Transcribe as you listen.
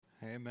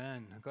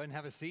Amen. Go ahead and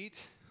have a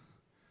seat.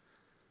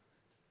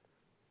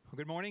 Well,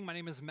 good morning. My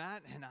name is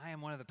Matt, and I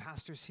am one of the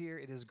pastors here.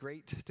 It is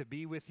great to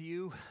be with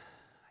you.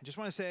 I just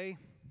want to say,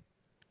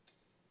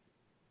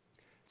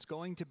 it's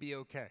going to be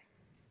okay.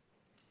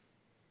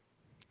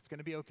 It's going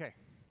to be okay.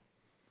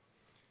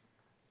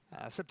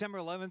 September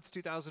 11th,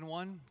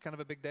 2001, kind of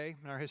a big day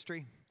in our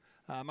history.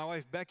 My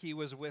wife Becky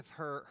was with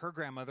her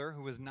grandmother,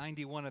 who was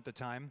 91 at the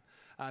time.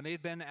 They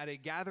had been at a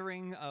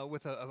gathering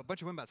with a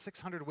bunch of women, about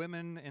 600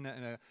 women, in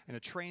a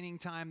training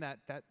time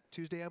that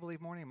Tuesday, I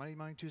believe, Monday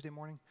morning, Tuesday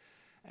morning.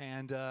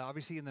 And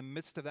obviously, in the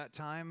midst of that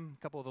time,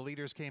 a couple of the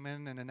leaders came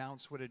in and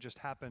announced what had just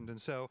happened, and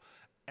so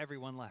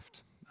everyone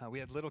left. We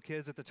had little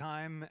kids at the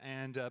time,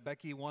 and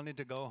Becky wanted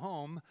to go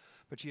home,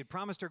 but she had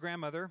promised her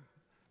grandmother.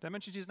 Did I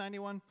mention she's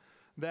 91?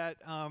 That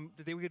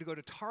they were going to go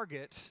to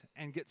Target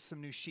and get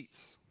some new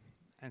sheets.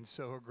 And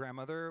so her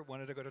grandmother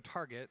wanted to go to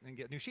Target and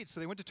get new sheets. So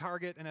they went to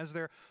Target, and as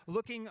they're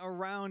looking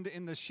around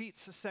in the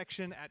sheets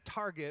section at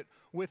Target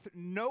with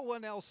no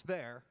one else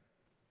there,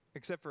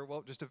 except for,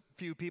 just a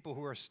few people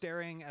who are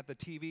staring at the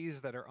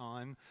TVs that are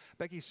on,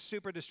 Becky's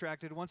super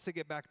distracted, wants to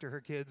get back to her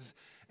kids.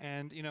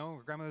 And, her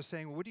grandmother's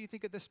saying, what do you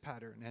think of this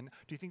pattern? And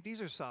do you think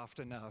these are soft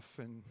enough?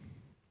 And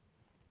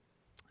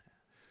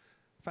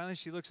finally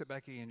she looks at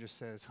Becky and just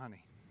says,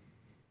 honey,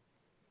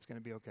 it's going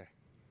to be okay.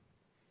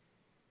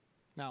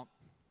 Now,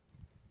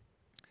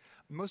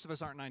 most of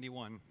us aren't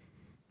 91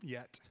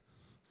 yet.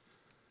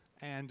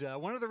 And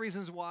one of the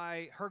reasons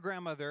why her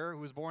grandmother, who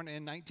was born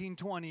in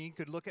 1920,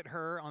 could look at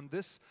her on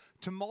this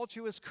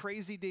tumultuous,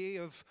 crazy day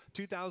of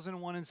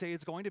 2001 and say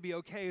it's going to be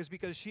okay is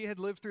because she had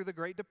lived through the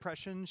Great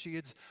Depression. She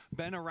had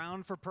been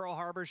around for Pearl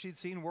Harbor. She'd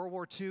seen World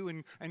War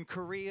II and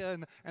Korea,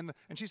 and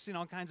she's seen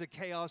all kinds of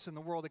chaos in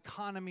the world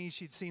economy.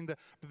 She'd seen the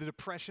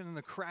Depression and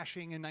the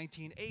crashing in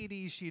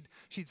 1980.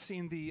 She'd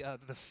seen the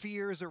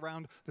fears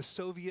around the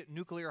Soviet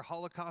nuclear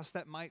holocaust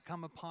that might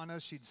come upon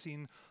us. She'd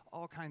seen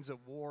all kinds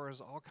of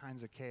wars, all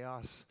kinds of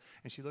chaos.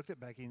 And she looked at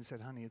Becky and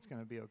said, honey, it's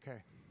going to be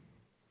okay.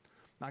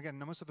 Now, again,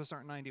 most of us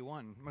aren't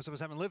 91. Most of us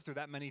haven't lived through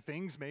that many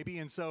things, maybe,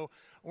 and so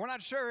we're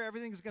not sure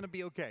everything's going to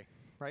be okay,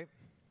 right?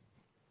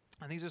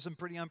 And these are some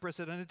pretty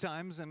unprecedented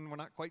times, and we're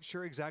not quite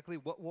sure exactly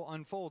what will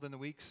unfold in the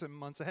weeks and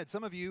months ahead.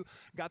 Some of you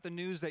got the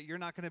news that you're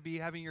not going to be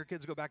having your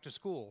kids go back to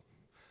school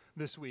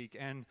this week,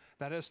 and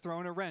that has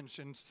thrown a wrench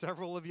in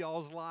several of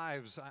y'all's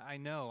lives. I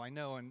know,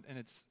 and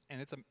it's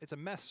a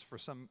mess for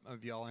some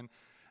of y'all, and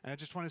I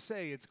just want to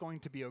say it's going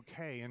to be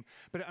okay.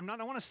 But I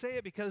want to say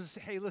it because,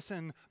 hey,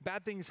 listen,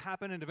 bad things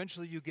happen and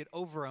eventually you get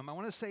over them. I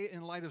want to say it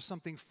in light of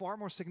something far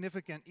more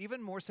significant,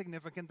 even more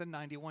significant than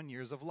 91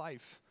 years of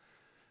life.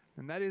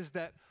 And that is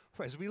that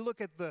as we look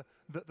at the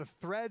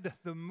thread,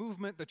 the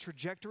movement, the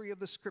trajectory of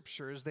the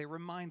scriptures, they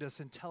remind us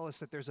and tell us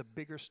that there's a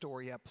bigger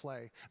story at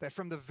play. That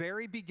from the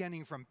very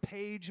beginning, from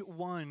page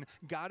one,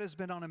 God has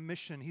been on a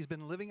mission. He's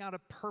been living out a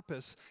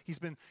purpose. He's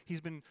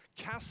been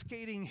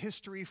cascading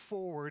history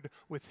forward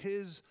with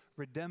his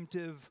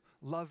redemptive,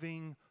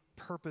 loving,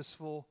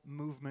 purposeful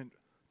movement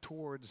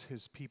towards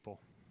his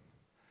people.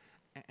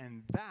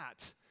 And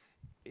that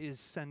is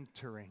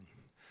centering.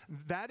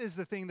 That is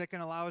the thing that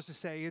can allow us to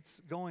say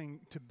it's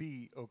going to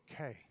be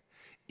okay,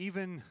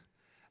 even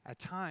at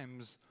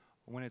times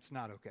when it's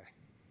not okay.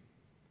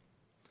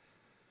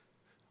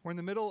 We're in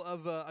the middle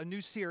of a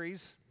new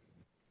series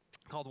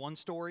called One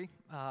Story.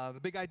 The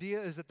big idea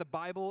is that the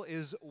Bible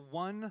is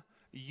one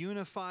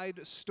unified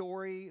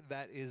story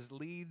that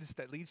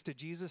leads to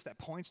Jesus, that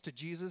points to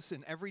Jesus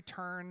in every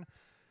turn,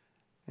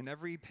 in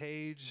every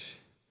page.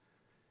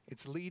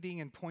 It's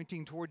leading and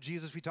pointing toward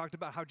Jesus. We talked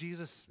about how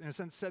Jesus, in a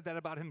sense, said that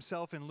about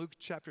himself in Luke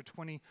chapter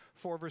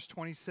 24, verse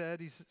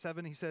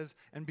 27. He says,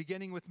 and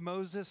beginning with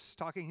Moses,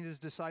 talking to his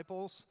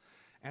disciples,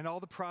 and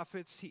all the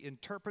prophets, he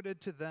interpreted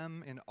to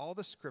them in all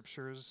the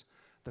scriptures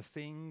the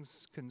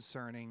things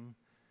concerning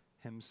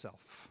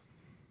himself.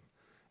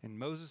 And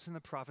Moses and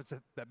the prophets,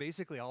 that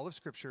basically all of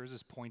scriptures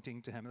is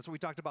pointing to him. That's what we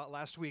talked about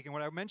last week. And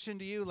what I mentioned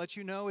to you, let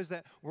you know, is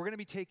that we're going to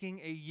be taking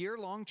a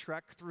year-long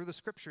trek through the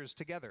scriptures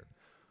together.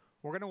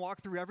 We're going to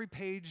walk through every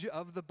page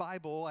of the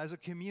Bible as a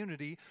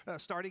community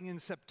starting in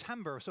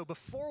September. So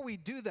before we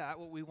do that,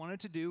 what we wanted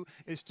to do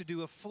is to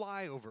do a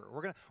flyover.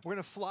 We're going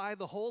to fly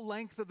the whole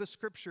length of the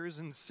scriptures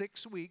in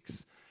 6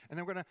 weeks, and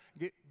then we're going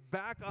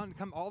to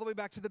come all the way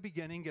back to the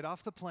beginning, get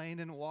off the plane,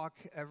 and walk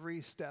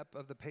every step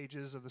of the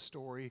pages of the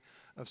story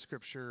of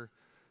Scripture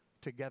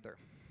together.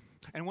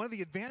 And one of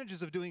the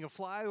advantages of doing a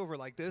flyover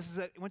like this is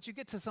that once you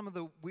get to some of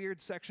the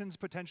weird sections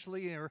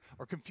potentially or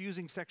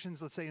confusing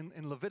sections, let's say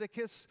in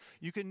Leviticus,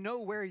 you can know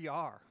where you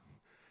are.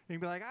 You can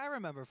be like, I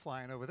remember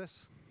flying over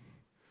this.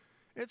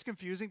 It's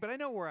confusing, but I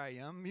know where I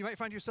am. You might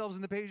find yourselves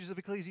in the pages of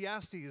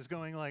Ecclesiastes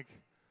going like,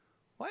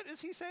 what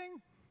is he saying?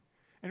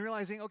 And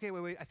realizing, okay,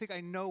 wait, I think I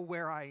know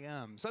where I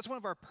am. So that's one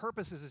of our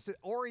purposes, is to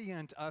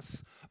orient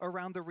us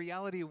around the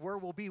reality of where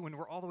we'll be when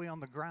we're all the way on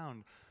the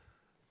ground.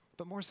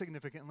 But more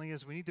significantly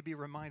is we need to be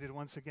reminded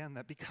once again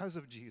that because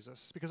of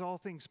Jesus, because all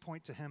things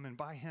point to him and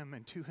by him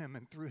and to him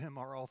and through him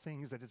are all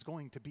things, that it's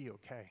going to be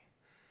okay.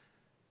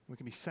 We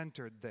can be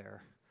centered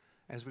there.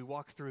 as we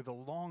walk through the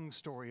long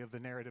story of the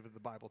narrative of the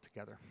Bible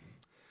together.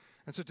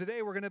 And so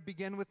today we're going to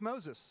begin with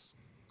Moses,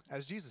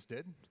 as Jesus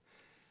did.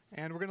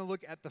 And we're going to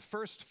look at the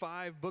first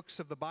 5 books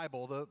of the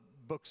Bible, the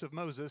books of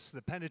Moses,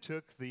 the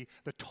Pentateuch, the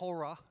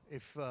Torah,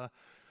 if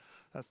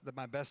that's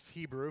my best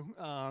Hebrew.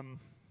 And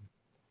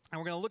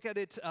we're going to look at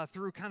it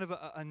through kind of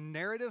a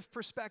narrative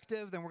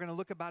perspective. Then we're going to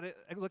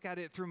look at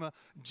it from a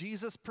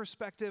Jesus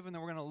perspective, and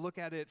then we're going to look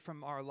at it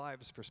from our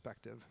lives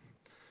perspective.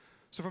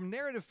 So from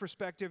narrative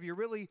perspective, you're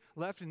really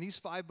left in these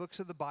 5 books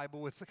of the Bible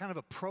with kind of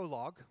a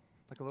prologue,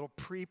 like a little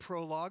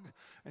pre-prologue.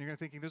 And you're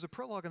thinking, there's a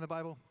prologue in the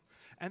Bible?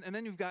 And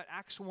then you've got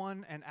Acts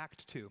 1 and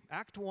Act 2.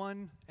 Act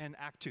 1 and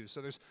Act 2.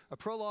 So there's a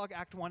prologue,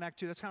 Act 1, Act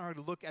 2. That's kind of hard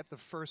to look at the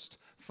first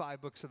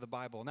 5 books of the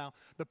Bible. Now,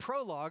 the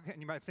prologue,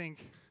 and you might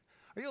think,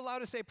 are you allowed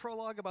to say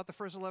prologue about the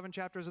first 11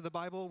 chapters of the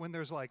Bible when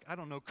there's like, I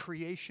don't know,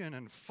 creation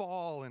and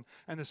fall and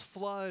this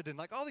flood and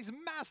like all these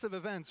massive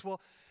events?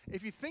 Well,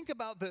 if you think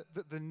about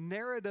the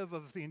narrative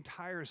of the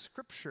entire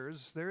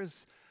scriptures, there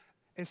is,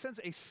 in a sense,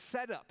 a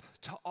setup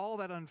to all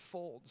that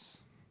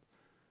unfolds.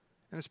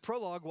 And this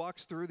prologue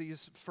walks through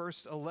these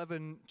first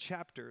 11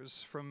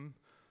 chapters from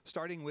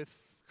starting with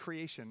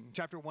creation,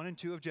 chapter 1 and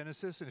 2 of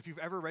Genesis. And if you've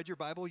ever read your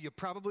Bible, you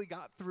probably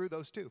got through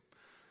those 2.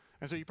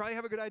 And so you probably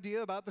have a good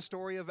idea about the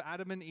story of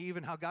Adam and Eve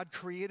and how God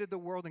created the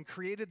world and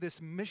created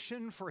this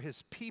mission for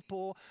his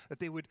people, that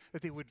they would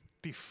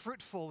be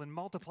fruitful and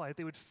multiply, that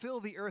they would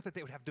fill the earth, that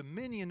they would have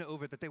dominion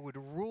over it, that they would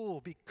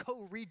rule, be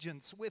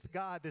co-regents with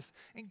God, this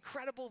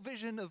incredible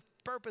vision of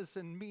purpose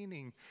and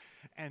meaning.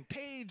 And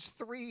page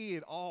 3,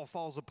 it all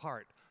falls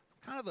apart.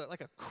 Kind of like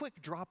a quick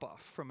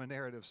drop-off from a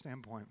narrative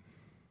standpoint.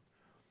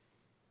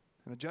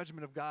 And the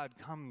judgment of God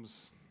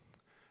comes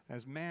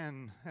as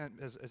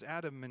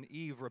Adam and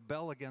Eve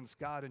rebel against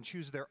God and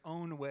choose their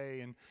own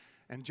way,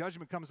 and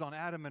judgment comes on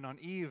Adam and on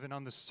Eve and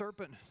on the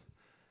serpent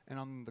and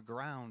on the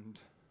ground.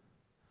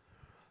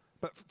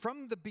 But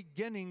from the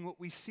beginning, what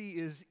we see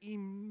is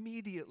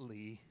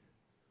immediately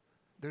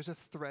there's a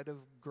thread of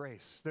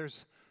grace.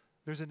 There's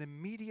an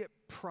immediate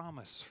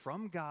promise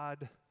from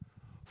God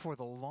for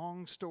the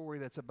long story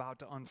that's about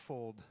to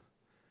unfold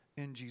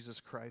in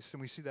Jesus Christ.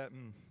 And we see that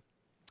in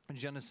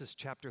Genesis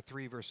chapter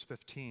 3, verse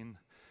 15.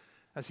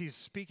 As he's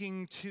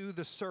speaking to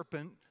the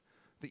serpent,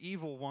 the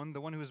evil one, the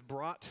one who has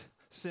brought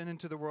sin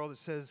into the world, it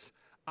says,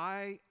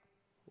 I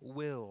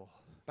will.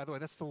 By the way,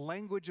 that's the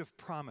language of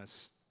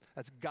promise.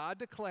 That's God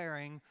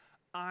declaring,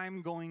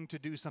 I'm going to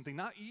do something.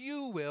 Not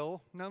you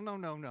will.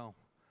 No.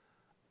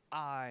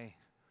 I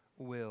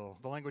will.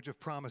 The language of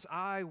promise.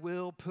 I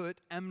will put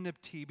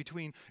enmity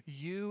between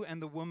you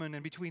and the woman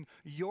and between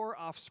your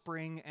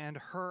offspring and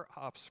her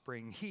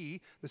offspring. He,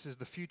 this is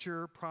the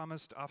future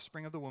promised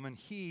offspring of the woman,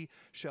 he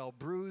shall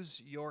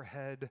bruise your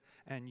head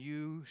and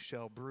you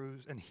shall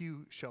bruise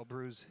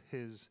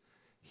his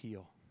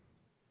heel.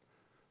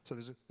 So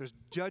there's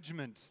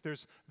judgments,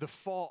 there's the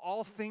fall.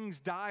 All things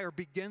die or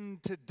begin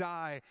to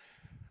die.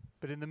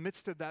 But in the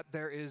midst of that,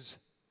 there is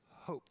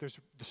hope. The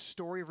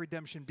story of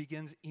redemption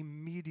begins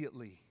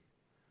immediately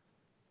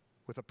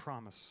with a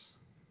promise.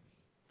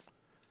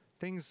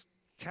 Things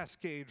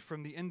cascade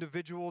from the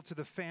individual to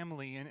the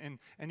family, and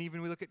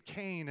even we look at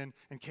Cain, and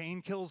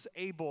Cain kills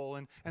Abel,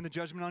 and the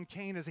judgment on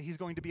Cain is that he's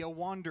going to be a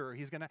wanderer.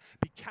 He's going to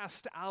be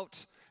cast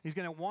out. He's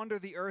going to wander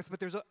the earth, but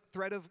there's a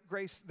thread of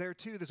grace there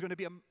too. There's going to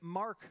be a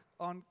mark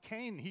on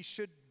Cain. He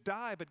should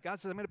die, but God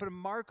says, I'm going to put a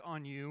mark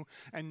on you,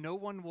 and no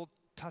one will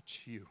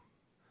touch you.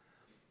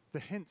 The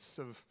hints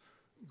of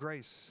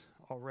grace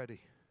already.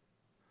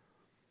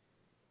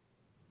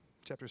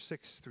 Chapter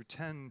 6 through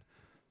 10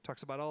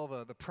 talks about all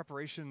the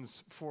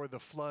preparations for the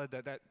flood,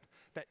 that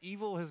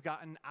evil has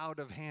gotten out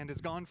of hand.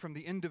 It's gone from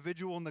the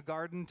individual in the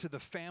garden to the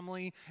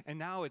family, and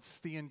now it's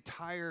the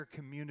entire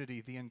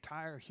community, the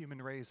entire human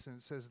race. And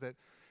it says that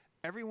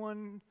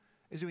everyone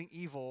is doing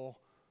evil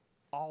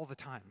all the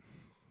time.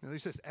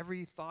 It says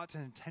every thought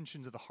and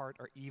intentions of the heart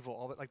are evil.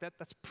 All that, like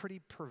that's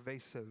pretty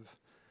pervasive.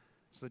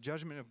 So the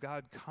judgment of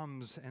God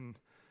comes and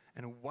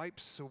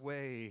wipes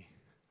away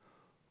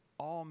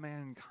all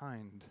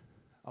mankind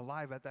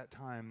alive at that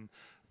time.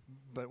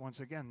 But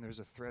once again, there's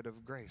a thread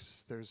of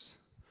grace. There's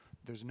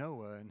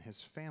Noah and his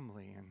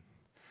family,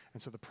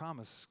 and so the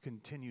promise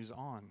continues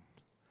on.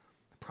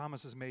 The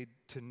promise is made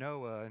to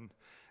Noah, and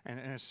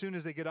as soon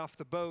as they get off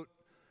the boat,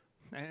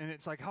 and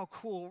it's like, how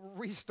cool,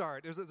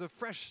 restart. There's a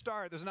fresh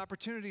start. There's an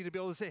opportunity to be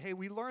able to say, hey,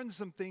 we learned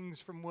some things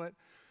from what,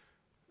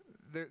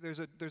 there's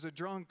a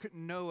drunk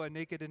Noah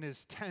naked in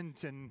his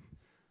tent, and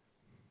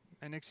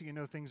next thing you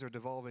know, things are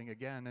devolving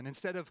again. And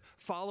instead of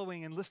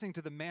following and listening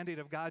to the mandate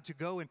of God to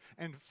go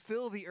and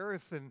fill the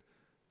earth, and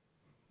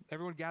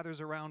everyone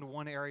gathers around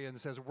one area and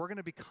says, we're going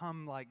to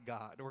become like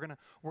God. We're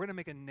going to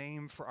make a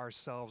name for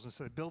ourselves. And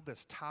so they build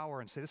this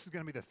tower and say, this is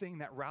going to be the thing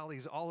that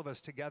rallies all of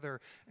us together.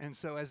 And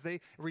so as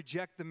they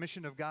reject the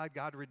mission of God,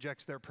 God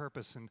rejects their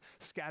purpose and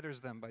scatters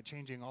them by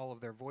changing all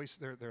of their voice,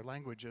 their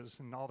languages,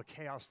 and all the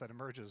chaos that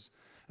emerges.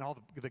 And all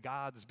the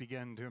gods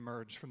begin to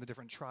emerge from the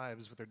different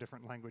tribes with their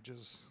different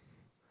languages.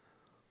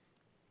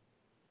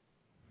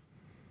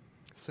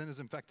 Sin has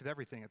infected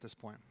everything at this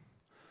point.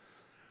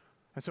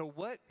 And so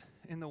what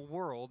in the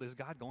world is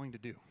God going to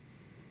do?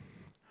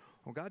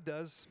 What God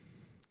does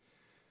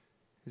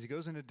is he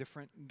goes in a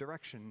different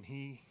direction.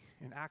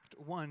 In Act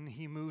 1,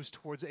 he moves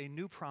towards a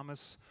new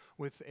promise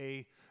with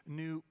a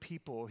new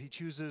people. He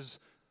chooses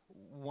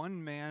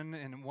one man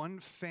and one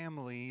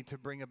family to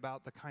bring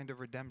about the kind of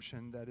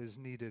redemption that is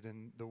needed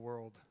in the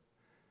world.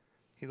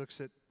 He looks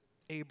at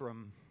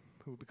Abram,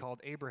 who would be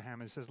called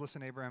Abraham, and says,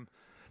 listen, Abraham,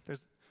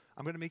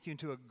 I'm going to make you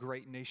into a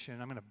great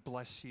nation. I'm going to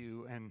bless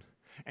you, and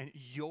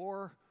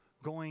you're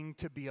going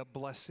to be a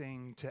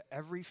blessing to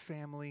every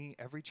family,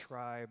 every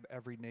tribe,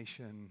 every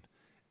nation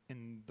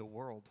in the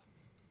world.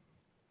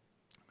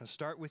 I'm going to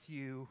start with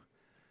you,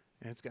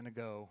 and it's going to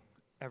go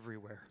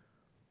everywhere.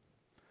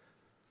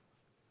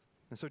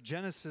 And so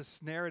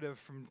Genesis narrative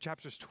from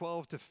chapters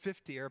 12 to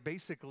 50 are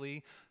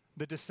basically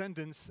the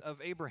descendants of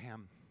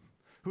Abraham,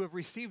 who have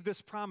received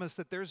this promise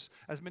that there's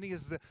as many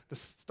as the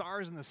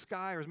stars in the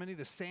sky, or as many as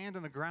the sand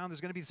on the ground.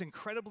 There's going to be this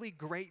incredibly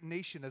great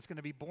nation that's going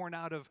to be born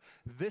out of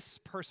this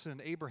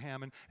person,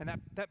 Abraham. And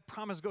that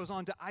promise goes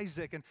on to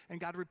Isaac, and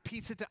God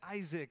repeats it to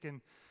Isaac.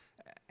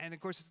 And of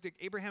course, it's like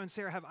Abraham and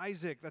Sarah have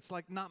Isaac. That's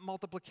like not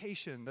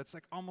multiplication. That's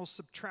like almost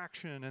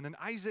subtraction. And then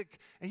Isaac,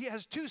 and he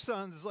has two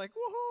sons. It's like,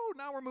 woohoo,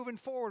 now we're moving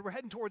forward. We're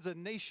heading towards a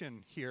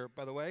nation here,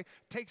 by the way.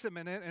 Takes a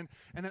minute. And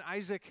then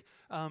Isaac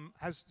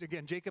has,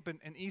 again, Jacob and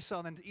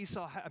Esau. And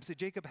then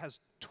Jacob has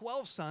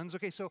 12 sons.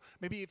 Okay, so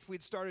maybe if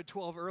we'd started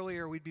 12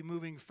 earlier, we'd be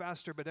moving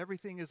faster. But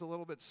everything is a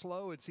little bit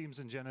slow, it seems,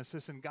 in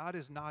Genesis. And God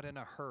is not in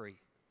a hurry.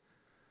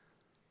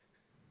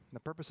 The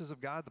purposes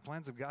of God, the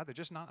plans of God, they're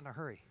just not in a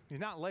hurry. He's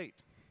not late.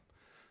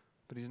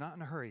 But he's not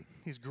in a hurry.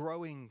 He's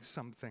growing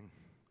something.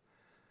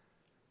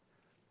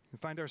 We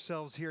find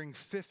ourselves hearing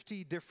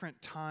 50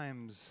 different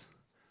times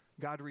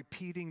God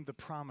repeating the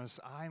promise,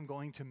 I'm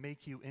going to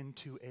make you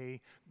into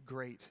a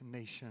great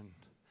nation.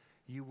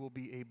 You will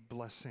be a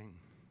blessing.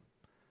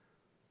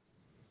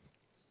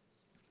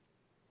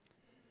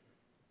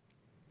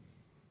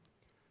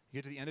 You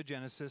get to the end of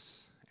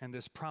Genesis, and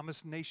this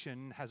promised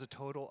nation has a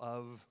total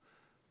of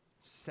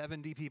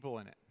 70 people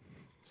in it.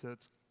 So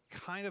it's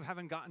kind of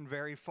haven't gotten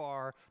very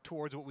far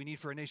towards what we need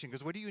for a nation.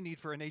 Because what do you need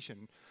for a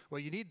nation? Well,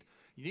 you need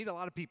a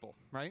lot of people,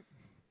 right?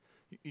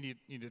 You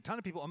need a ton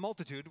of people. A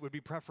multitude would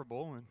be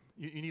preferable. And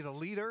you need a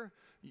leader.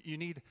 You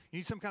need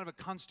some kind of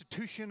a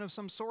constitution of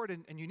some sort,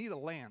 and you need a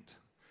land.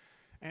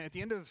 And at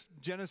the end of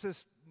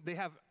Genesis, they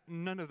have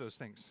none of those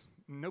things.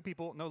 No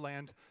people, no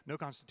land, no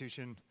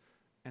constitution,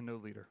 and no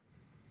leader.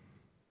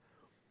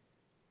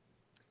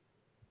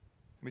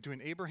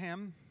 Between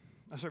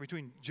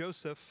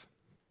Joseph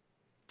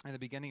and the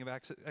beginning of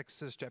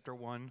Exodus chapter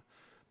 1,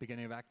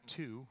 beginning of Act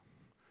 2,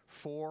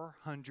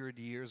 400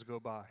 years go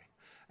by.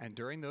 And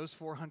during those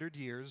 400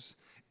 years,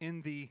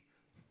 in the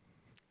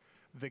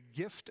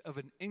gift of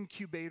an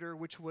incubator,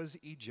 which was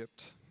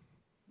Egypt,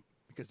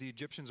 because the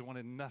Egyptians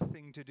wanted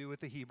nothing to do with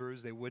the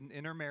Hebrews. They wouldn't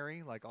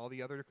intermarry like all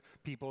the other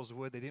peoples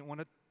would. They didn't want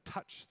to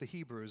touch the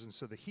Hebrews. And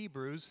so the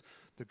Hebrews,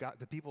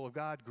 the people of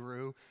God,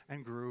 grew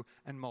and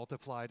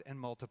multiplied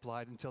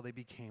until they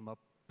became a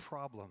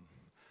problem.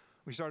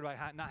 We started by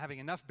not having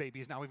enough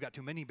babies. Now we've got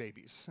too many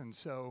babies. And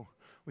so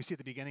we see at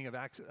the beginning of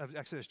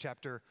Exodus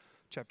chapter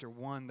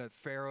 1 that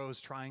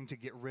Pharaoh's trying to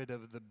get rid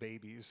of the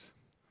babies.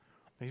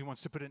 He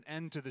wants to put an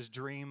end to this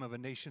dream of a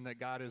nation that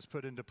God has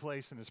put into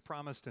place and has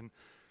promised. And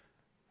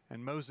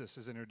Moses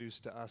is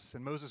introduced to us.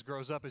 And Moses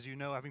grows up, as you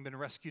know, having been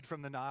rescued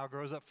from the Nile,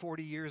 grows up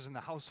 40 years in the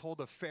household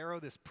of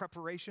Pharaoh, this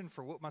preparation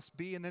for what must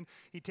be. And then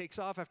he takes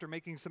off after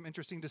making some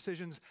interesting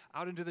decisions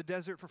out into the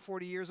desert for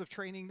 40 years of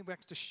training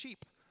next to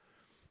sheep,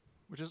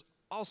 which is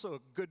also a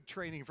good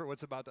training for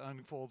what's about to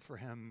unfold for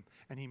him.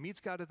 And he meets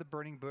God at the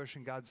burning bush,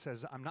 and God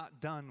says, I'm not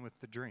done with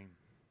the dream.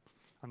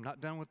 I'm not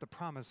done with the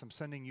promise. I'm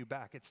sending you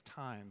back. It's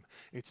time.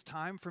 It's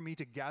time for me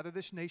to gather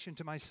this nation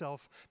to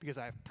myself because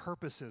I have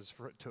purposes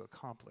for it to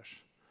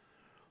accomplish.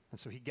 And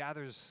so he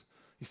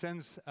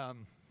sends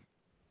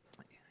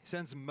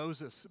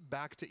Moses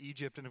back to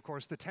Egypt, and of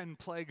course the 10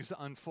 plagues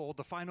unfold,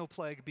 the final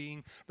plague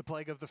being the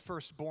plague of the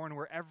firstborn,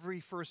 where every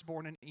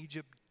firstborn in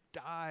Egypt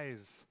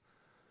dies.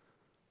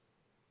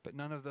 But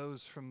none of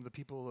those from the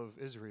people of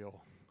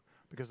Israel,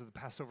 because of the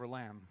Passover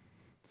lamb.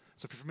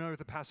 So if you're familiar with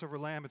the Passover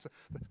lamb, it's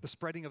the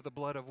spreading of the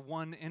blood of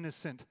one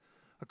innocent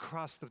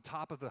across the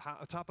top of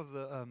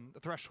the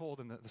threshold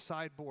and the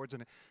sideboards,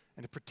 and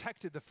it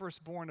protected the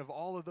firstborn of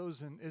all of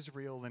those in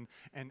Israel.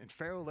 And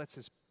Pharaoh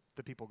lets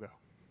the people go.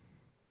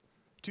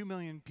 2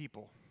 million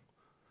people.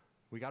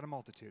 We got a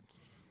multitude,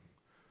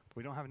 but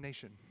we don't have a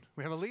nation.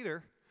 We have a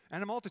leader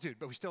and a multitude,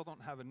 but we still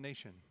don't have a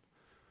nation.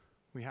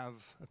 We have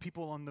a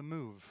people on the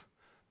move.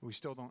 We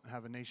still don't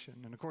have a nation.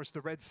 And of course, the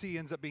Red Sea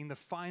ends up being the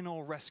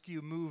final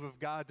rescue move of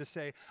God to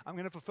say, I'm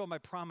going to fulfill my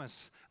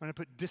promise. I'm going to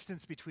put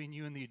distance between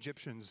you and the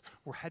Egyptians.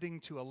 We're heading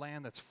to a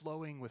land that's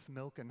flowing with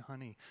milk and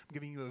honey. I'm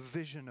giving you a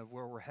vision of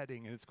where we're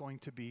heading, and it's going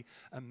to be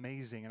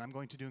amazing. And I'm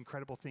going to do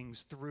incredible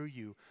things through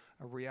you,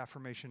 a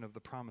reaffirmation of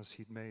the promise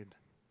he'd made.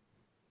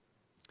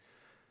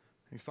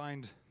 We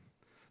find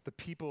the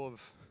people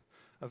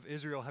of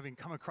Israel having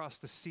come across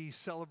the sea,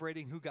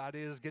 celebrating who God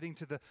is, getting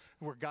to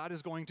where God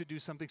is going to do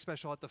something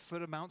special at the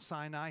foot of Mount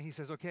Sinai. He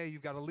says, okay,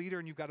 you've got a leader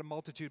and you've got a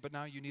multitude, but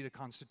now you need a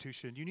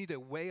constitution. You need a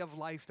way of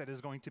life that is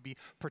going to be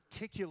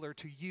particular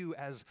to you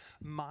as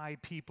my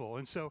people.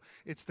 And so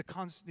it's the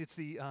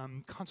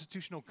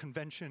Constitutional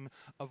Convention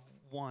of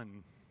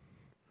One.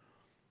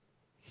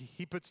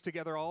 He puts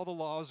together all the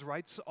laws,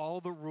 writes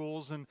all the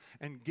rules, and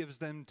gives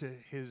them to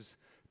his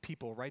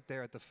people right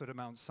there at the foot of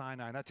Mount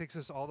Sinai. And that takes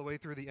us all the way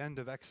through the end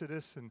of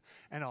Exodus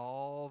and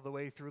all the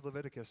way through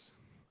Leviticus.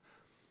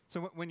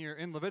 So when you're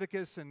in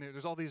Leviticus and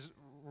there's all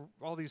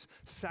these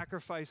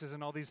sacrifices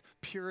and all these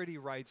purity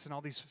rites and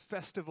all these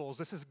festivals,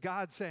 this is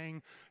God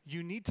saying,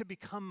 you need to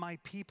become my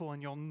people,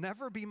 and you'll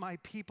never be my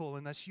people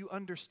unless you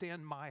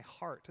understand my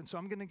heart. And so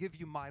I'm going to give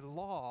you my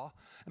law,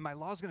 and my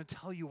law is going to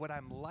tell you what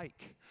I'm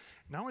like.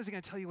 Not only is it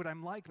going to tell you what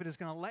I'm like, but it's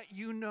going to let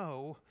you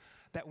know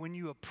that when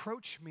you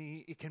approach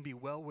me, it can be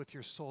well with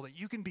your soul, that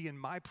you can be in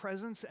my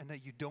presence and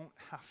that you don't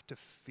have to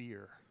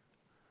fear.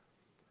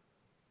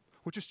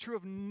 Which is true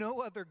of no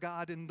other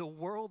God in the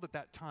world at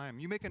that time.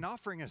 You make an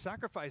offering, a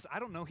sacrifice, I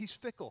don't know, he's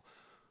fickle.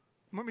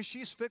 I mean,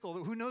 she's fickle.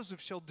 Who knows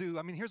if she'll do?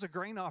 I mean, here's a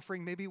grain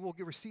offering, maybe we'll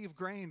receive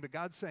grain, but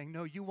God's saying,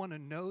 no, you want to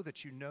know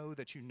that you know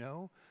that you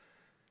know?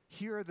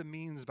 Here are the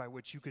means by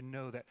which you can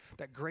know that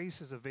grace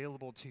is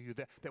available to you,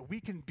 that we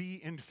can be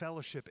in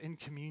fellowship, in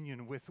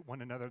communion with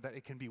one another, that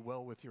it can be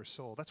well with your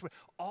soul. That's what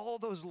all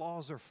those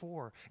laws are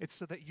for. It's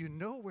so that you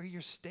know where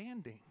you're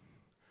standing.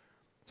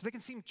 So they can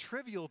seem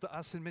trivial to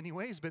us in many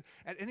ways, but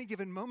at any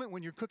given moment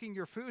when you're cooking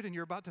your food and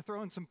you're about to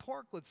throw in some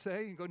pork, let's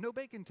say, and go, no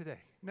bacon today.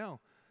 No,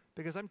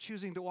 because I'm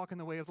choosing to walk in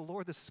the way of the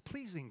Lord. This is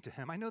pleasing to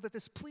him. I know that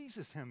this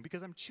pleases him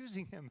because I'm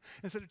choosing him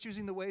instead of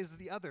choosing the ways of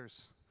the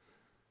others.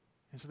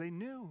 And so they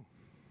knew.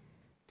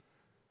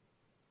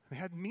 They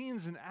had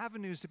means and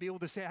avenues to be able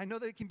to say, I know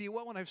that it can be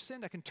well when I've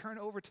sinned. I can turn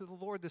over to the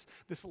Lord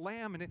this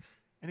lamb, and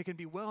it can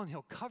be well, and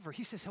he'll cover.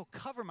 He says he'll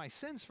cover my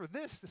sins for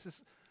this. This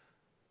is,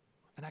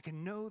 and I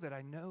can know that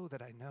I know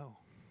that I know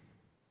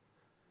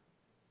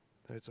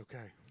that it's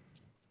okay.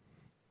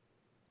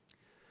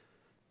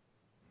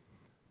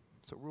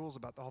 So rules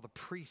about all the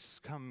priests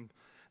come.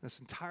 This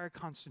entire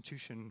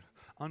constitution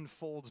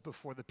unfolds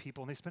before the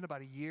people. And they spend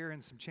about a year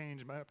and some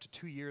change, up to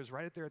 2 years,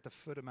 right there at the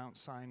foot of Mount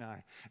Sinai.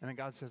 And then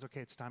God says,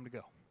 okay, it's time to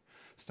go.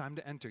 It's time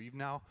to enter. You've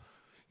now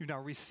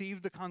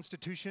received the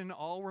constitution.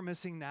 All we're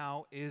missing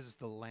now is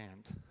the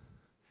land.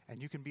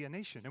 And you can be a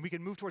nation. And we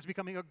can move towards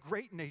becoming a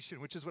great nation,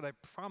 which is what I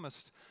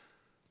promised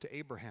to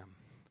Abraham.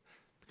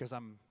 Because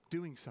I'm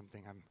doing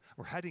something.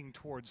 We're heading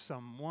towards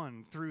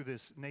someone through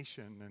this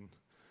nation.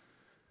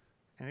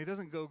 And it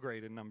doesn't go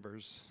great in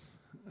Numbers.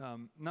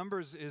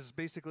 Numbers is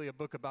basically a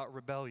book about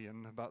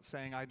rebellion, about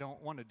saying, I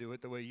don't want to do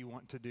it the way you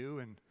want to do.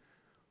 And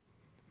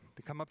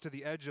they come up to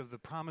the edge of the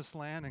promised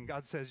land, and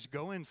God says,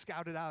 go in,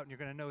 scout it out, and you're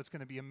going to know it's going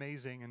to be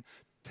amazing. And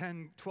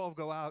 10, 12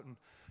 go out, and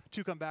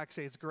 2 come back,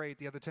 say it's great.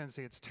 The other 10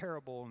 say it's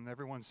terrible. And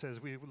everyone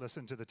says, we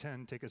listen to the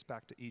 10, take us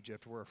back to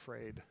Egypt. We're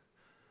afraid.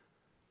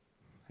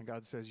 And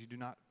God says, you do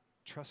not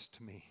trust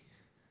me.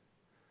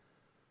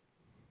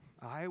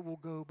 I will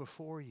go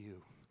before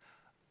you.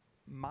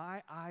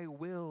 My I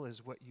will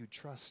is what you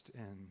trust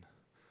in.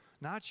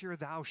 Not your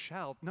thou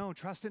shalt. No,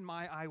 trust in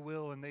my I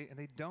will, and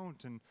they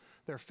don't, and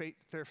their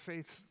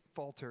faith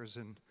falters,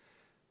 and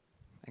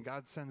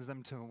God sends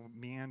them to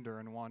meander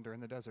and wander in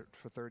the desert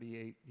for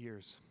 38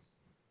 years.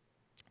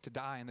 To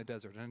die in the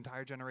desert, an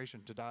entire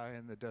generation to die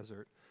in the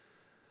desert.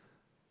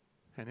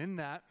 And in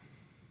that,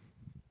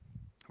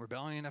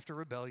 rebellion after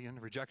rebellion,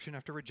 rejection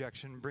after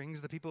rejection, brings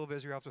the people of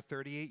Israel after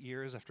 38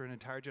 years, after an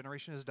entire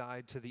generation has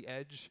died, to the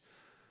edge,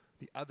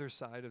 the other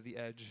side of the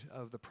edge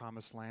of the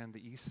promised land,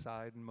 the east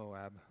side in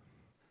Moab.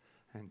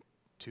 And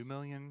 2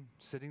 million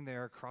sitting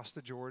there across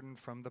the Jordan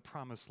from the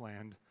promised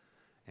land.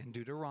 And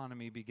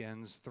Deuteronomy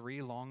begins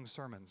 3 long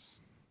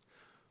sermons,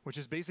 which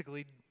is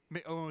basically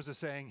Moses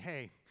saying,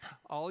 hey,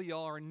 all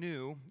y'all are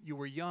new. You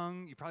were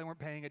young. You probably weren't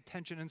paying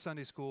attention in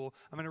Sunday school.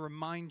 I'm going to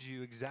remind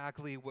you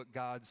exactly what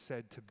God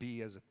said to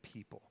be as a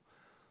people.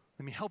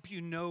 Let me help you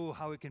know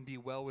how it can be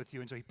well with you.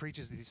 And so he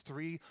preaches these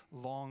 3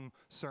 long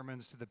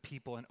sermons to the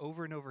people. And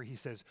over he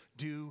says,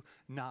 do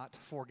not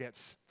forget.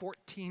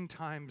 14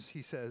 times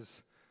he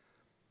says,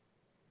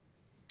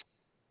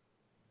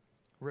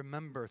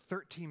 remember.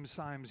 13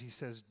 times he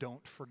says,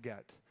 don't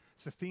forget.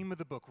 It's the theme of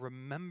the book.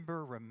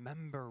 Remember,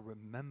 remember,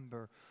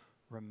 remember,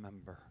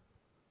 remember.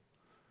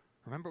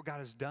 Remember what God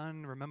has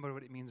done. Remember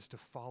what it means to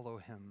follow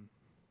him.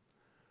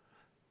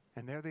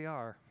 And there they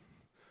are,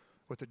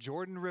 with the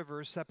Jordan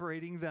River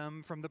separating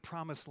them from the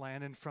promised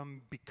land and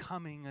from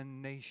becoming a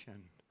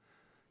nation.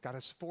 God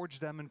has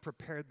forged them and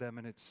prepared them,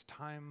 and it's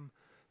time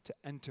to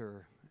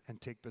enter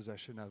and take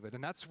possession of it.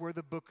 And that's where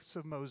the books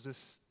of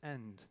Moses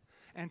end,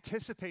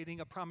 anticipating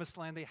a promised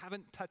land they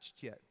haven't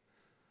touched yet.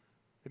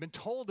 They've been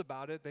told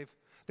about it.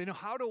 They know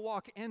how to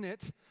walk in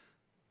it.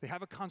 They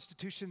have a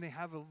constitution. They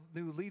have a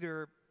new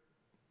leader.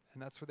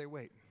 And that's where they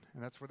wait.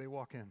 And that's where they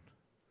walk in.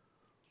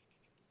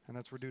 And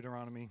that's where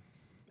Deuteronomy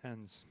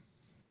ends.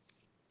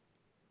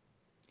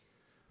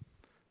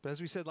 But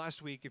as we said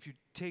last week, if you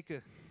take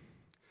the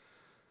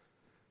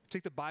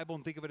Bible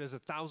and think of it as a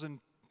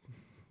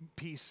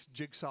 1,000-piece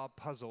jigsaw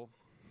puzzle,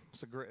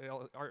 it's a great,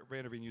 Art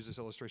Vanderveen used this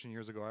illustration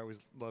years ago. I always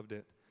loved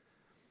it.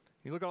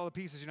 You look at all the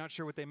pieces, you're not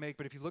sure what they make,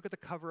 but if you look at the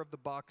cover of the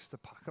box, the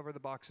cover of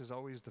the box is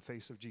always the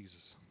face of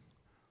Jesus.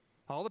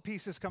 All the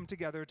pieces come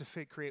together to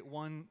create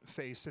one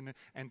face,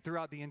 and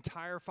throughout the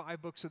entire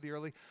 5 books of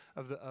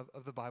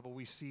the Bible,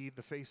 we see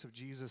the face of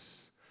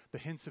Jesus, the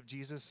hints of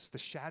Jesus, the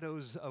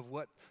shadows of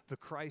what the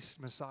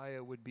Christ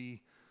Messiah would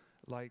be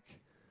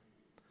like.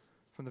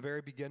 From the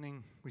very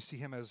beginning, we see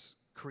him as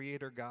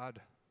Creator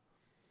God.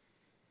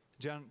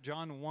 John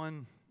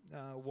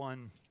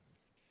 1:1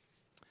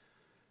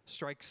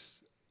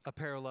 strikes a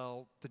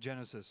parallel to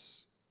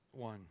Genesis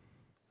 1.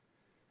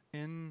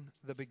 In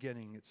the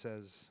beginning, it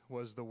says,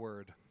 was the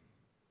Word,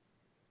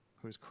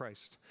 who is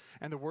Christ.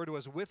 And the Word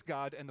was with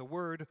God, and the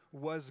Word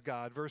was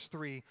God. Verse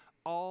 3,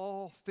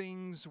 all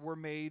things were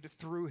made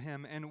through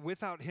him, and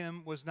without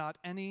him was not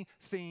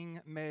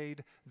anything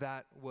made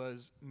that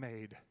was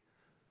made.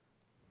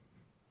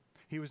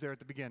 He was there at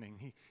the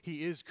beginning.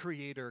 He is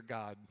Creator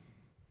God.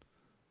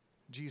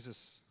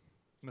 Jesus,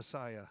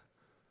 Messiah,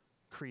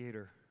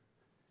 Creator.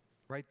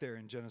 Right there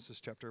in Genesis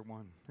chapter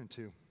 1 and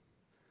 2.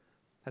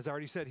 As I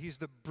already said, he's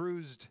the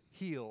bruised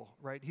heel,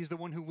 right? He's the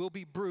one who will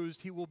be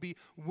bruised. He will be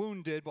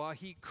wounded while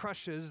he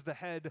crushes the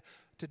head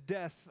to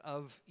death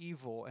of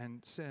evil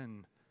and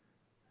sin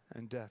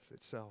and death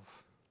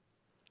itself.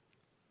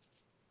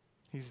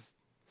 He's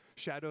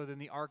shadowed in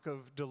the ark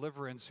of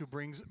deliverance, who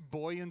brings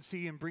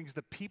buoyancy and brings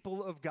the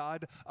people of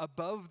God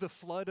above the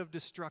flood of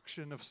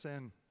destruction of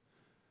sin.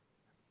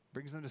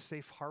 Brings them to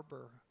safe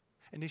harbor,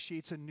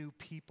 initiates a new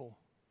people.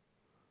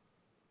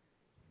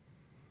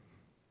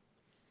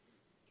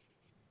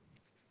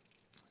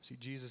 See,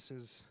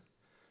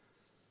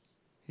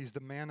 he's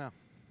the manna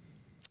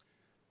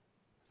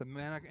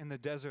in the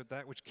desert,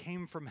 that which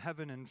came from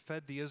heaven and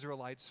fed the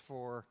Israelites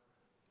for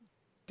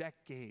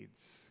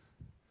decades.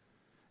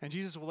 And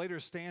Jesus will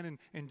later stand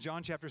in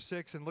John chapter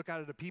 6 and look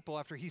out at the people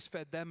after he's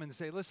fed them and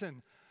say,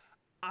 listen,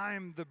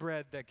 I'm the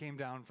bread that came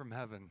down from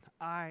heaven.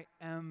 I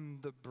am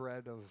the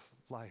bread of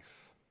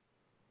life.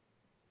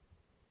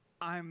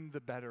 I'm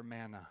the better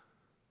manna.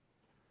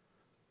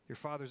 Your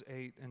fathers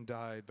ate and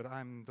died, but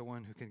I'm the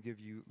one who can give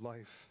you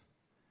life.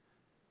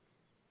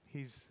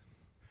 He's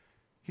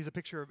a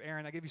picture of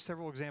Aaron. I gave you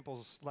several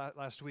examples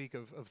last week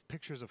of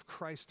pictures of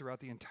Christ throughout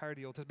the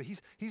entirety of the Old Testament.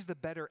 But he's the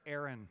better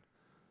Aaron,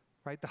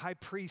 right? The high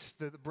priest,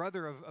 the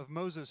brother of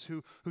Moses,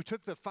 who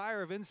took the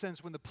fire of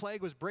incense when the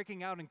plague was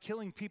breaking out and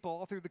killing people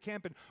all through the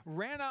camp, and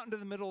ran out into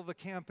the middle of the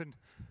camp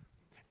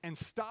and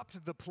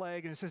stopped the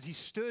plague. And it says he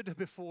stood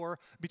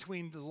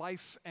between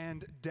life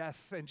and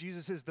death. And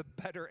Jesus is the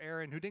better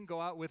Aaron, who didn't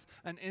go out with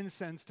an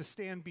incense to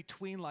stand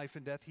between life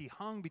and death. He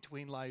hung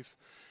between life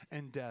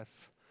and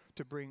death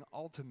to bring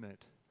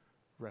ultimate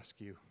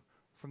rescue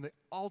from the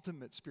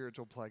ultimate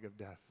spiritual plague of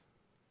death.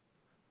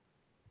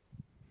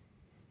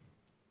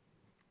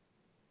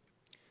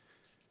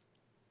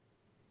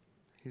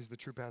 He's the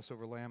true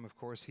Passover lamb, of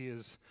course. He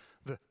is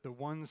the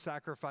one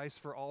sacrifice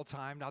for all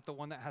time, not the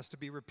one that has to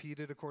be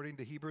repeated according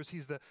to Hebrews.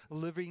 He's the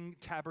living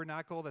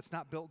tabernacle that's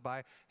not built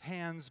by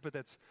hands, but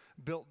that's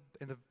built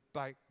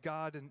by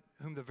God, in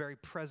whom the very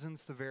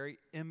presence, the very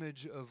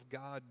image of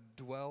God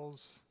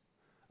dwells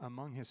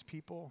among his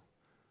people.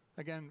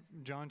 Again,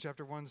 John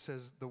chapter 1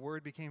 says, the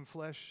Word became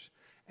flesh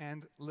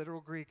and,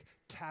 literal Greek,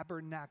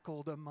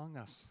 tabernacled among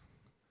us.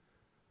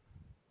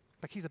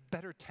 Like he's a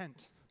better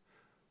tent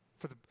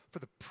for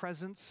the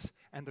presence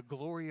and the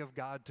glory of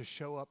God to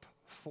show up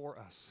for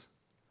us.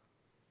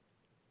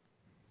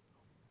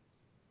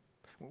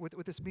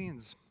 What this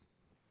means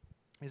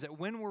is that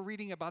when we're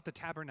reading about the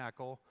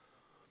tabernacle,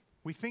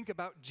 we think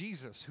about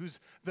Jesus, who's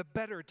the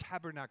better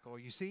tabernacle,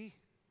 you see?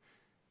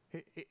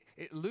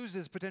 It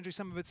loses potentially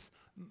some of its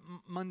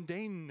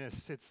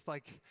mundaneness. It's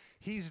like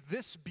he's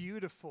this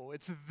beautiful,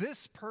 it's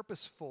this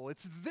purposeful,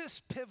 it's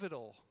this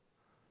pivotal.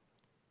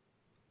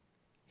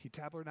 He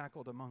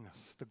tabernacled among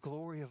us, the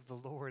glory of the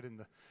Lord in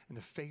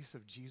the face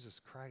of Jesus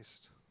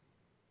Christ.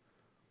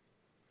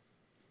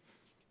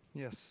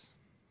 Yes,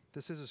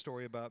 this is a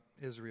story about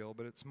Israel,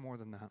 but it's more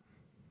than that.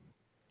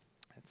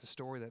 It's a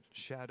story that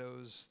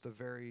shadows the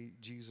very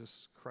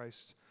Jesus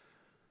Christ,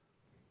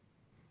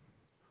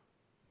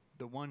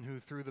 the one who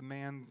through the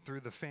man,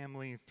 through the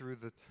family, through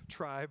the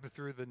tribe,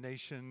 through the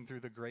nation, through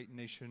the great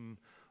nation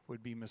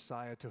would be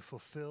Messiah to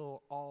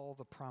fulfill all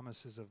the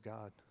promises of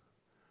God.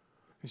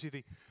 You see,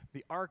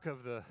 the arc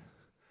of the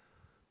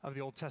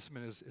Old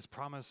Testament is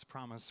promise,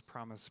 promise,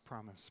 promise,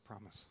 promise,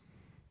 promise.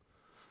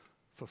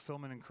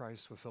 Fulfillment in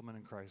Christ, fulfillment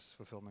in Christ,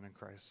 fulfillment in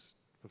Christ,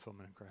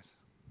 fulfillment in Christ.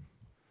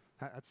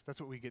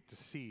 That's what we get to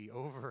see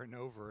over and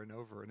over and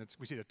over. And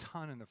we see it a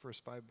ton in the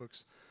first 5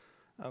 books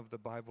of the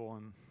Bible.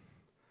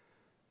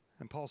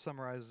 And Paul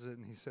summarizes it,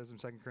 and he says in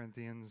 2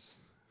 Corinthians,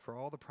 for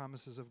all the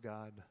promises of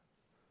God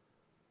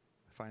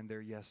find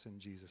their yes in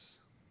Jesus.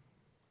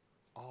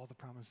 All the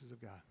promises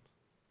of God.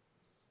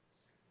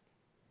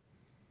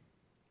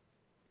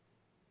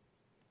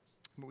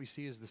 What we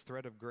see is this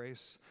thread of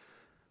grace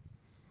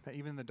that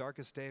even in the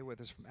darkest day,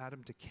 whether it's from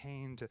Adam to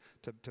Cain,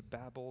 to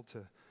Babel,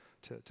 to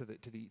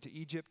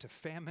Egypt, to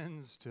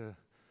famines, to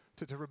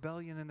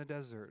rebellion in the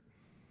desert,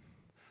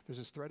 there's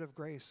this thread of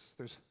grace.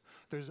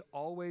 There's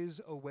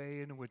always a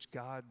way in which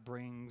God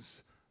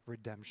brings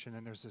redemption,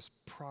 and there's this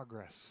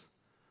progress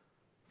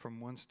from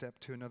one step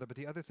to another. But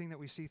the other thing that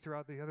we see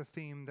throughout, the other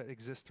theme that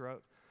exists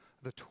throughout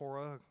the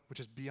Torah, which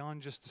is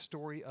beyond just the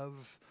story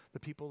of the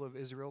people of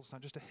Israel, it's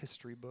not just a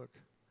history book,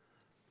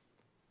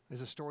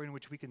 is a story in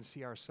which we can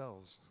see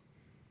ourselves.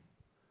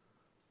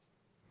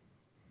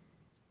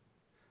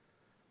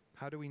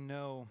 How do we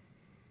know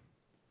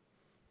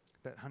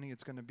that, honey,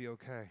 it's going to be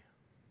okay?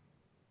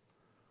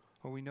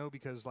 Well, we know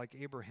because, like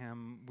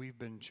Abraham, we've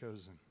been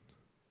chosen.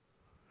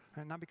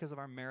 And not because of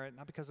our merit,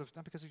 not because of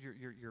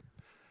your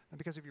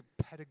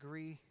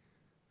pedigree,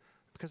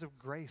 because of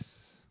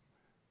grace.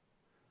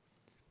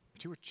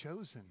 But you were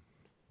chosen.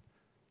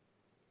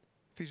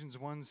 Ephesians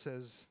 1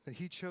 says that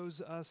he chose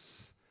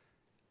us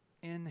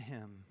in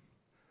him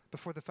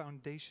before the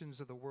foundations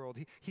of the world.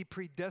 He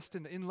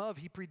predestined, in love,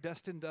 he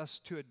predestined us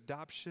to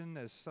adoption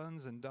as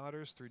sons and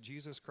daughters through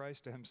Jesus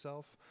Christ to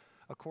himself,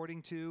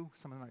 according to,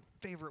 some of my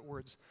favorite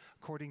words,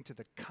 according to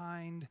the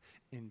kind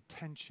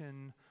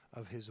intention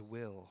of his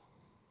will.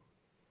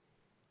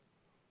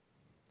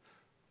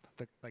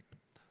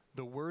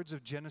 The words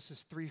of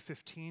Genesis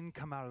 3:15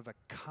 come out of the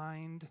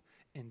kind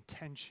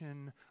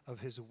intention of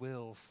his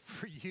will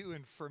for you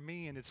and for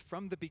me, and it's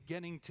from the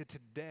beginning to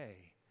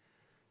today.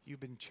 You've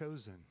been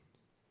chosen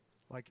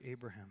like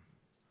Abraham.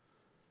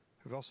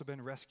 We've also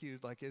been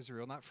rescued like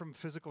Israel, not from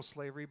physical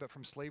slavery, but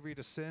from slavery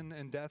to sin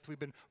and death. We've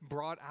been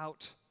brought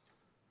out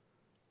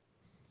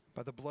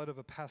by the blood of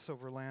a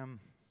Passover lamb.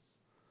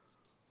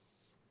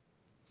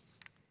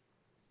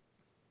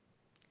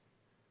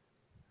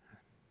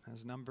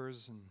 As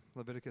Numbers and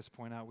Leviticus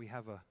point out, we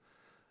have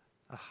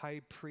a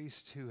high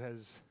priest who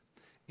has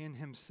in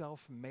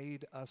himself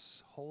made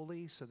us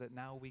holy so that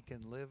now we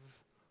can live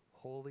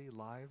holy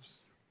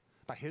lives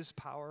by his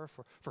power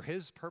for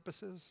his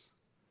purposes.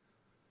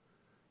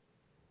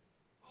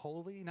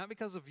 Holy, not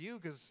because of you,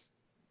 because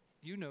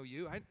you know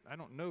you. I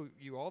don't know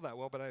you all that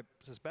well, but I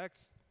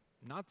suspect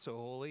not so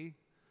holy,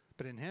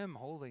 but in him,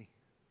 holy.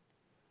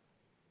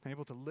 And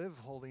able to live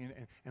holy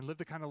and live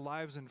the kind of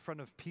lives in front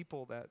of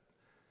people that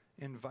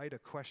invite a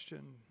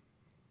question,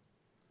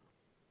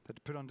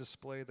 that put on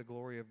display the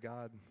glory of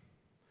God.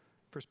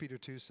 1 Peter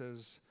 2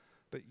 says,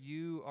 but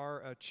you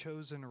are a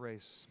chosen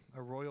race,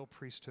 a royal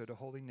priesthood, a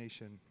holy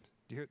nation.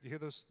 Do you hear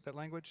that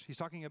language? He's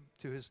talking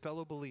to his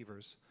fellow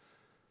believers.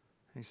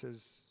 And he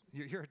says,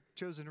 you're a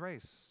chosen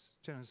race,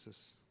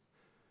 Genesis.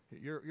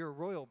 You're a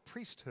royal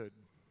priesthood,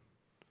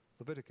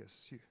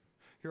 Leviticus.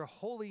 You're a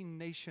holy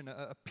nation,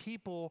 a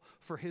people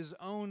for his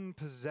own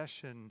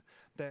possession,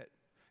 that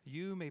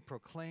you may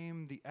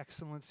proclaim the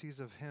excellencies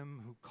of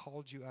him who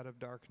called you out of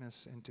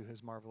darkness into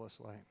his marvelous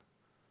light.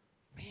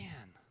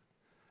 Man,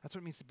 that's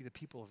what it means to be the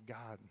people of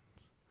God.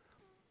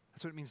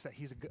 That's what it means that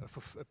he's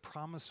a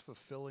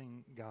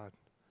promise-fulfilling God.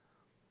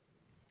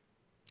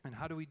 And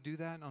how do we do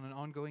that on an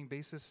ongoing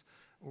basis?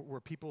 We're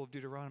people of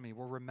Deuteronomy.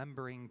 We're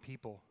remembering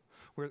people.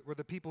 We're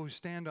the people who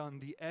stand on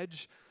the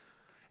edge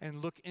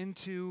and look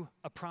into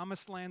a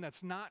promised land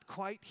that's not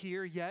quite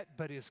here yet,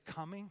 but is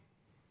coming.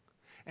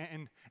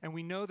 And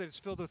we know that it's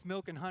filled with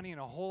milk and honey, and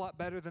a whole lot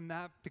better than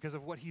that because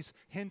of what he's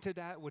hinted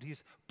at, what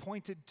he's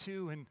pointed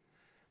to, and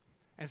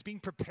it's being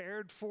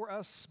prepared for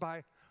us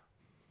by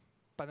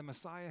the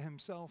Messiah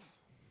himself.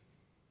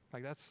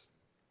 We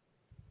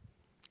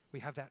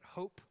have that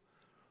hope,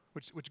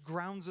 which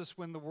grounds us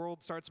when the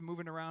world starts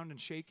moving around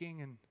and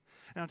shaking. And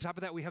on top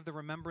of that, we have the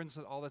remembrance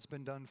of all that's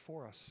been done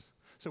for us.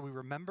 So we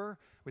remember,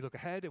 we look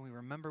ahead, and we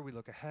remember, we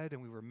look ahead,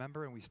 and we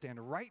remember, and we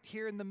stand right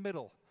here in the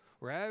middle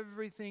where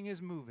everything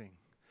is moving.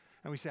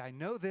 And we say, I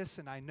know this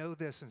and I know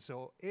this, and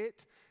so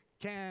it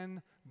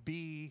can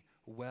be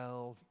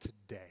well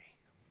today.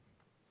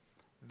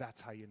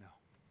 That's how you know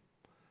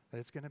that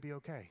it's going to be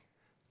okay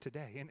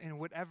today. And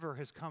whatever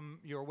has come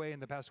your way in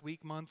the past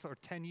week, month, or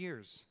 10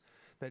 years,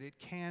 that it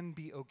can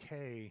be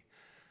okay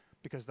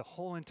because the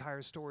whole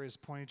entire story is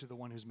pointing to the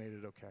one who's made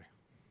it okay.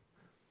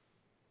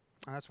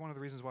 And that's one of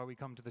the reasons why we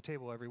come to the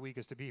table every week,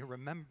 is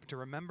to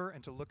remember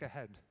and to look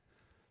ahead.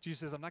 Jesus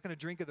says, I'm not going to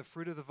drink of the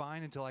fruit of the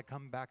vine until I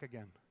come back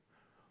again.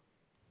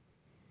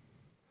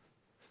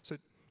 So,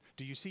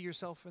 do you see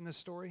yourself in this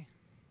story?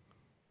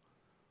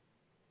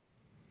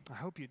 I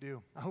hope you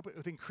do. I hope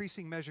with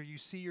increasing measure you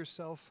see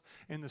yourself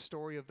in the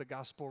story of the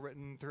gospel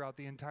written throughout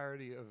the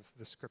entirety of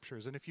the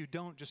scriptures. And if you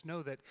don't, just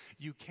know that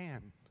you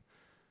can.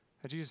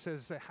 And Jesus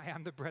says, I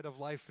am the bread of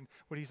life. And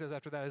what he says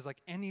after that is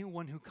like,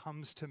 anyone who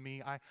comes to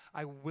me,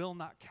 I will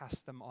not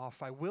cast them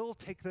off. I will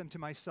take them to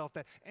myself,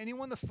 that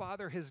anyone the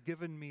Father has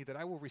given me, that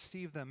I will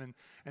receive them,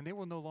 and they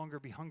will no longer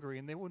be hungry,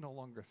 and they will no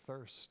longer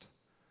thirst.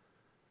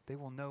 They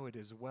will know it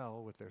is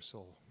well with their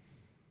soul.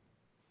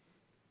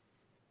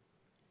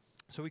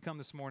 So we come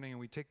this morning and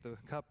we take the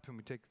cup and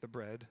we take the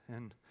bread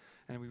and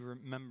we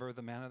remember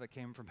the manna that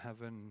came from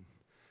heaven.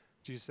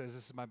 Jesus says,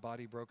 this is my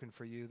body broken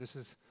for you. This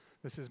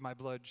is my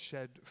blood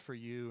shed for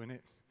you. And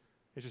it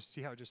just,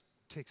 see how it just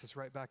takes us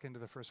right back into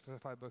the first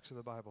 5 books of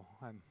the Bible.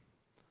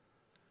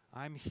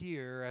 I'm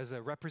here as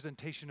a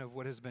representation of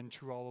what has been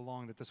true all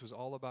along, that this was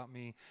all about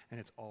me and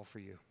it's all for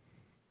you,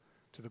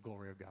 to the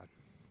glory of God.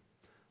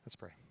 Let's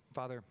pray.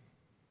 Father,